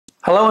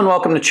Hello and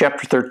welcome to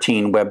Chapter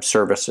 13, Web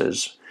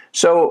Services.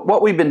 So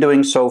what we've been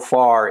doing so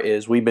far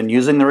is we've been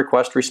using the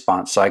request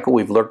response cycle.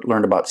 We've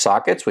learned about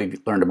sockets, we've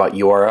learned about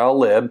URL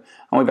lib,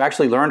 and we've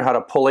actually learned how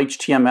to pull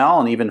HTML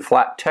and even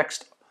flat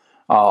text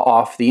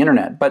off the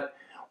internet. But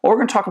what we're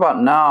going to talk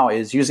about now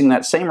is using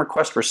that same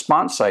request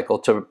response cycle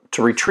to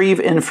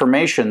retrieve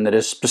information that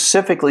is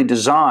specifically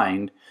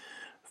designed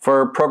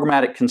for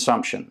programmatic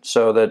consumption,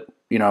 so that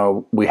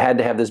we had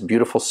to have this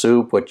beautiful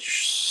soup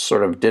which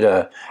sort of did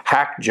a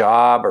hack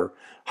job or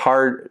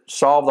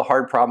solve the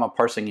hard problem of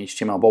parsing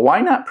HTML. But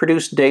why not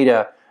produce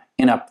data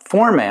in a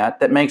format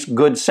that makes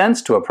good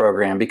sense to a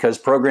program, because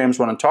programs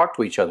want to talk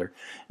to each other.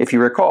 If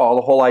you recall,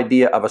 the whole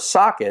idea of a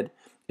socket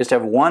is to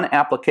have one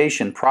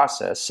application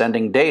process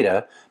sending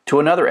data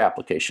to another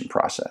application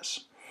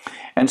process.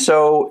 And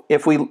so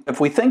if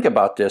we think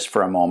about this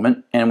for a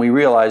moment and we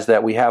realize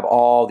that we have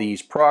all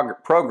these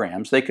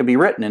programs, they could be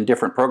written in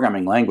different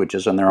programming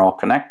languages and they're all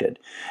connected.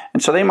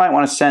 And so they might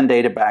want to send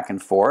data back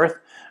and forth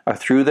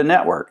through the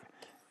network.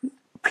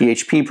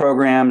 PHP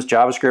programs,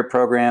 JavaScript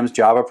programs,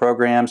 Java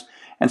programs.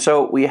 And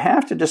so we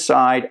have to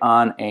decide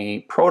on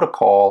a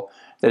protocol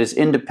that is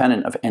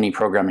independent of any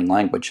programming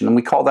language. And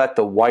we call that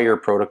the wire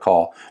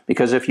protocol,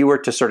 because if you were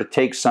to sort of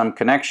take some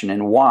connection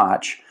and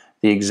watch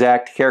the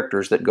exact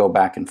characters that go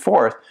back and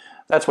forth,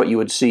 that's what you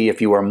would see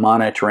if you were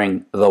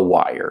monitoring the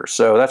wire.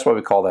 So that's why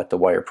we call that the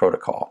wire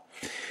protocol.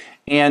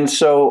 And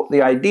so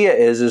the idea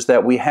is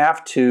that we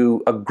have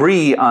to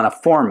agree on a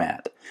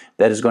format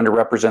that is going to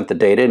represent the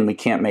data, and we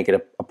can't make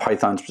it a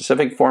Python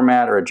specific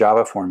format or a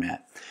Java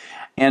format.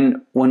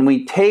 And when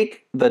we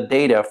take the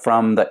data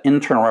from the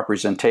internal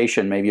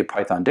representation, maybe a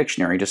Python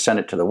dictionary, to send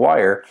it to the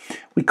wire,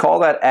 we call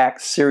that act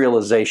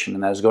serialization,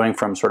 and that is going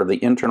from sort of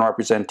the internal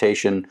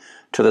representation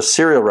to the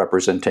serial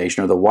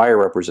representation or the wire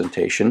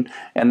representation.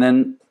 And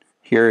then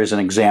here is an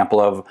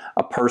example of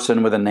a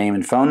person with a name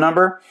and phone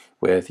number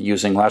with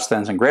using less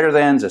thans and greater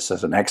thans. This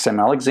is an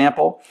XML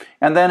example.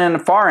 And then in the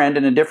far end,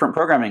 in a different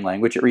programming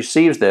language, it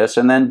receives this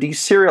and then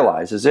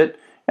deserializes it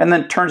and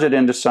then turns it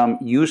into some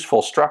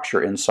useful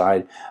structure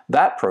inside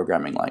that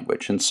programming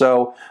language. And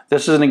so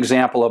this is an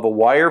example of a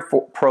wire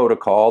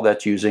protocol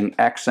that's using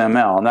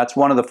XML, and that's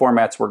one of the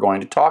formats we're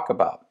going to talk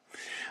about.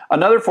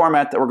 Another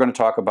format that we're going to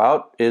talk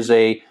about is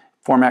a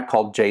format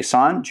called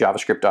JSON,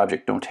 JavaScript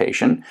Object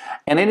Notation,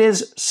 and it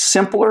is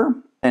simpler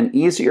and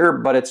easier,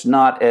 but it's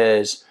not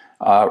as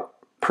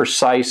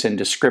precise and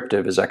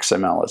descriptive as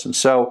XML is. And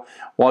so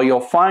while you'll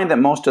find that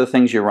most of the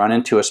things you run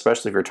into,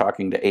 especially if you're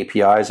talking to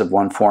APIs of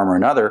one form or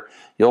another,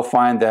 you'll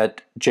find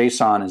that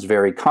JSON is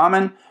very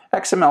common.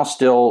 XML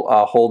still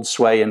holds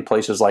sway in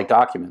places like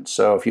documents.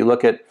 So if you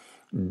look at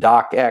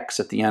docx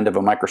at the end of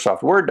a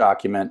Microsoft Word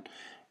document,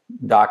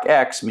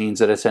 docx means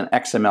that it's an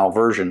XML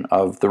version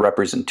of the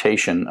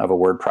representation of a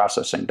word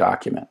processing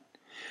document.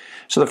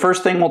 So the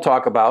first thing we'll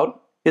talk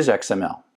about is XML.